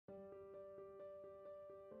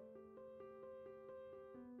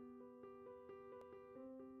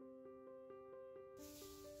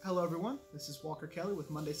Hello everyone, this is Walker Kelly with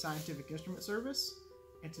Munday Scientific Instrument Service,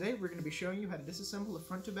 and today we're going to be showing you how to disassemble a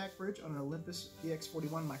front-to-back bridge on an Olympus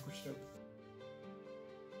BX41 microscope.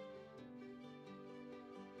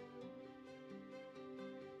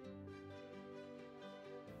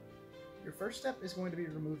 Your first step is going to be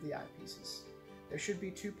to remove the eyepieces. There should be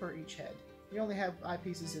 2 per each head. We only have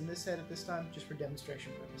eyepieces in this head at this time just for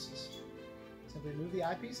demonstration purposes. Simply remove the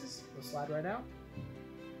eyepieces, they'll slide right out,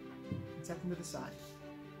 and set them to the side.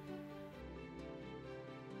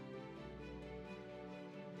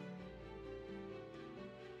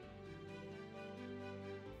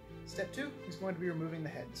 Step 2 is going to be removing the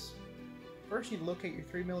heads. First, you need to locate your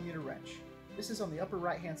 3mm wrench. This is on the upper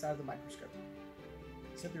right-hand side of the microscope.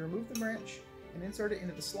 Simply remove the wrench and insert it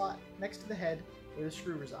into the slot next to the head where the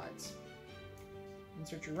screw resides.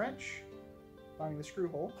 Insert your wrench, finding the screw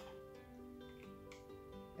hole,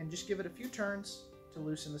 and just give it a few turns to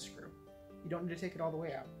loosen the screw. You don't need to take it all the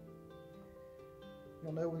way out.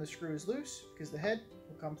 You'll know when the screw is loose because the head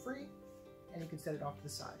will come free and you can set it off to the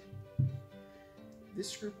side. This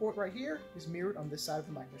screw port right here is mirrored on this side of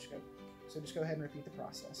the microscope, so just go ahead and repeat the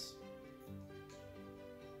process.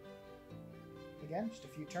 Again, just a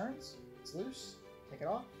few turns, it's loose, take it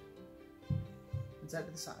off, and set it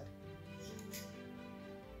to the side.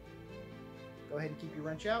 Go ahead and keep your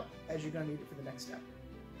wrench out as you're going to need it for the next step.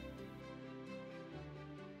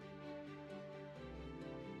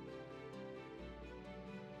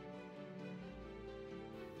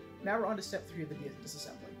 Now we're on to step 3 of the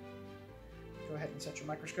disassembly. Go ahead and set your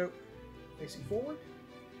microscope facing forward,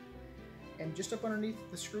 and just up underneath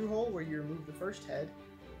the screw hole where you remove the first head,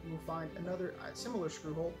 you will find another similar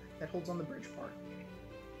screw hole that holds on the bridge part.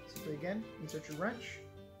 Simply again, insert your wrench,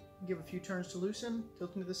 give a few turns to loosen,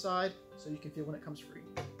 tilting to the side so you can feel when it comes free.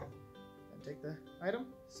 Then take the item,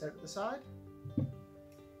 set it to the side,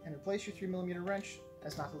 and replace your 3mm wrench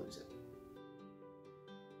as not to lose it.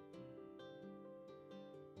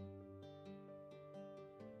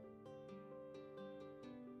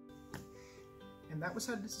 And that was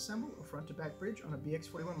how to disassemble a front-to-back bridge on a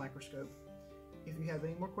BX41 microscope. If you have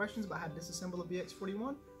any more questions about how to disassemble a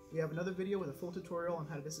BX41, we have another video with a full tutorial on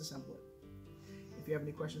how to disassemble it. If you have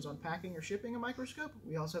any questions on packing or shipping a microscope,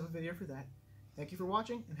 we also have a video for that. Thank you for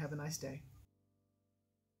watching and have a nice day.